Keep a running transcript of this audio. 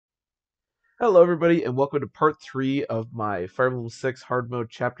Hello, everybody, and welcome to part 3 of my Fire Emblem 6 hard mode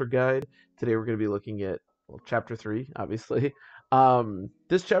chapter guide. Today we're going to be looking at, well, chapter 3, obviously.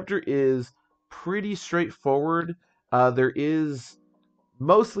 This chapter is pretty straightforward. There is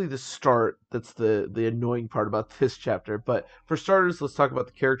mostly the start that's the annoying part about this chapter. But for starters, let's talk about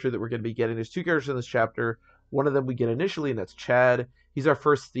the character that we're going to be getting. There's two characters in this chapter. One of them we get initially, and that's Chad. He's our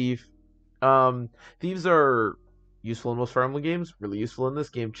first thief. Um, Thieves are useful in most Fire Emblem games, really useful in this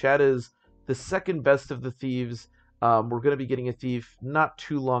game. Chad is the second best of the thieves. We're going to be getting a thief not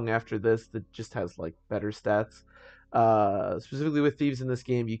too long after this that just has like better stats. Specifically with thieves in this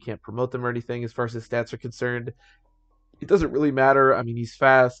game, you can't promote them or anything as far as his stats are concerned. It doesn't really matter. I mean, he's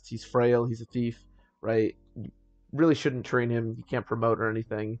fast, he's frail, he's a thief, right? You really shouldn't train him. You can't promote or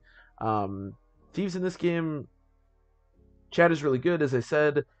anything. Um, Thieves in this game, Chad is really good, as I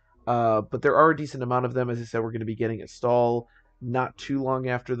said, but there are a decent amount of them. As I said, we're going to be getting a stall not too long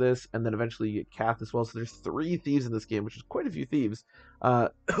after this, and then eventually you get Kath as well. So there's three thieves in this game, which is quite a few thieves. Uh,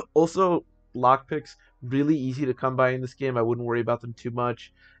 Also, lockpicks really easy to come by in this game. I wouldn't worry about them too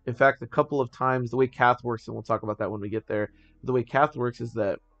much. In fact, a couple of times the way Kath works, and we'll talk about that when we get there. The way Kath works is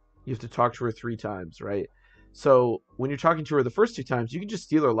that you have to talk to her three times, right? So when you're talking to her the first two times, you can just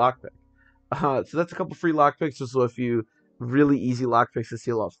steal her lockpick. So that's a couple free lockpicks. Just so a few really easy lockpicks to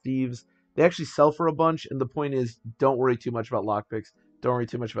steal off thieves. They actually sell for a bunch, and the point is, don't worry too much about lockpicks. Don't worry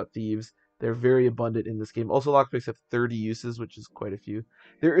too much about thieves. They're very abundant in this game. Also, lockpicks have 30 uses, which is quite a few.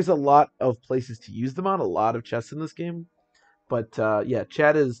 There is a lot of places to use them on, a lot of chests in this game. But yeah,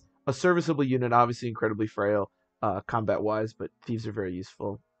 Chad is a serviceable unit, obviously incredibly frail combat-wise, but thieves are very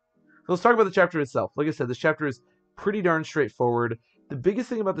useful. So let's talk about the chapter itself. Like I said, this chapter is pretty darn straightforward. The biggest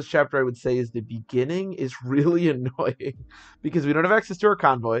thing about this chapter, I would say, is the beginning is really annoying because we don't have access to our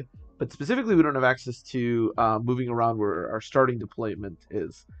convoy, but specifically, we don't have access to moving around where our starting deployment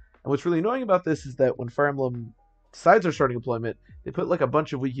is. And what's really annoying about this is that when Fire Emblem decides our starting deployment, they put like a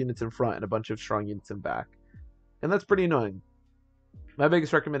bunch of weak units in front and a bunch of strong units in back. And that's pretty annoying. My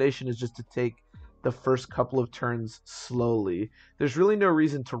biggest recommendation is just to take the first couple of turns slowly. There's really no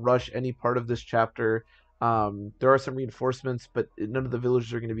reason to rush any part of this chapter. There are some reinforcements, but none of the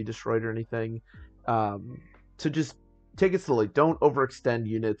villages are going to be destroyed or anything. So just take it slowly. Don't overextend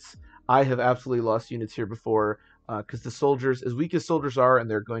units. I have absolutely lost units here before because the soldiers, as weak as soldiers are, and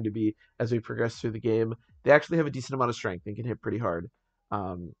they're going to be as we progress through the game, they actually have a decent amount of strength and can hit pretty hard.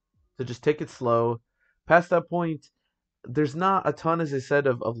 So just take it slow. Past that point, there's not a ton, as I said,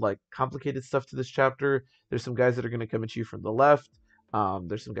 of like complicated stuff to this chapter. There's some guys that are going to come at you from the left.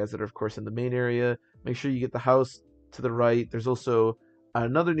 There's some guys that are, of course, in the main area. Make sure you get the house to the right. There's also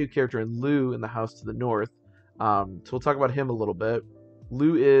another new character in Lou in the house to the north. So we'll talk about him a little bit.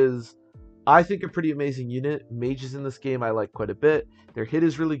 Lou is, I think, a pretty amazing unit. Mages in this game I like quite a bit. Their hit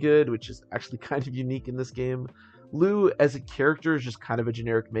is really good, which is actually kind of unique in this game. Lou, as a character, is just kind of a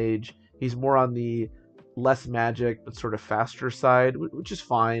generic mage. He's more on the less magic but sort of faster side, which is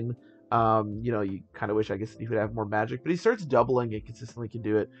fine. You kind of wish, I guess, he would have more magic, but he starts doubling and consistently can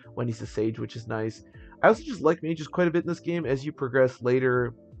do it when he's a sage, which is nice. I also just like mages quite a bit in this game. As you progress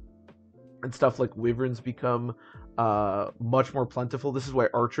later and stuff like wyverns become much more plentiful. This is why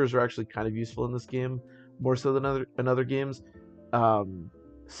archers are actually kind of useful in this game, more so than other games. Um,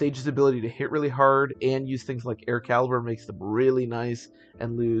 Sage's ability to hit really hard and use things like air caliber makes them really nice,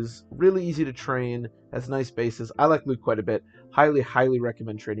 and Lou's really easy to train, has nice bases. I like Lou quite a bit. Highly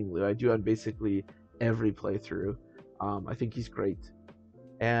recommend training Lou. I do on basically every playthrough. I think he's great.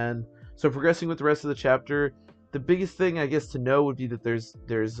 And so progressing with the rest of the chapter, the biggest thing I guess to know would be that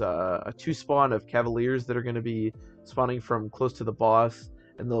there's a two spawn of cavaliers that are going to be spawning from close to the boss,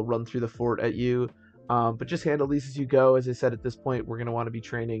 and they'll run through the fort at you. But just handle these as you go. As I said, at this point, we're going to want to be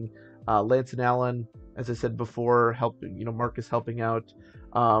training Lance and Alan. As I said before, Marcus helping out.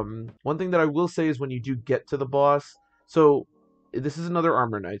 One thing that I will say is when you do get to the boss, so this is another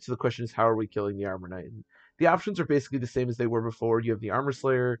armor knight. So the question is, how are we killing the armor knight? And the options are basically the same as they were before. You have the armor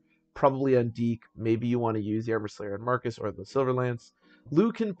slayer, probably on Deke. Maybe you want to use the armor slayer on Marcus or the silver lance.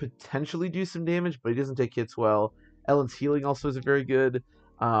 Lou can potentially do some damage, but he doesn't take hits well. Ellen's healing also isn't very good.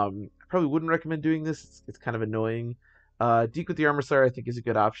 I probably wouldn't recommend doing this. It's kind of annoying. Deke with the armor slayer I think is a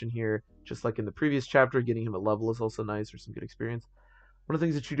good option here. Just like in the previous chapter, getting him a level is also nice for some good experience. One of the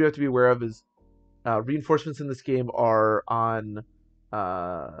things that you do have to be aware of is reinforcements in this game are on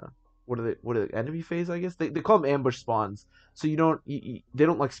what are they, enemy phase, I guess they call them ambush spawns. So they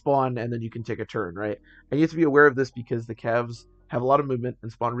don't like spawn and then you can take a turn, right? And you have to be aware of this because the calves have a lot of movement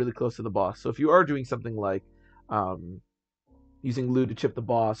and spawn really close to the boss. So if you are doing something like using Lou to chip the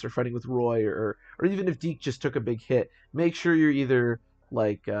boss or fighting with Roy, or even if Deke just took a big hit, make sure you're either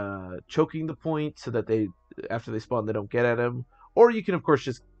like choking the point so that they after they spawn they don't get at him, or you can of course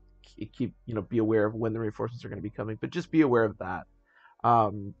just keep be aware of when the reinforcements are going to be coming, but just be aware of that.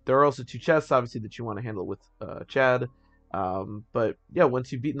 There are also two chests, obviously, that you want to handle with Chad. But yeah,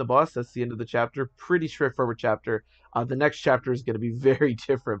 once you've beaten the boss, that's the end of the chapter. Pretty straightforward chapter. The next chapter is going to be very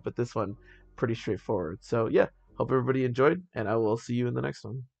different, but this one pretty straightforward. So yeah, hope everybody enjoyed, and I will see you in the next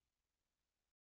one.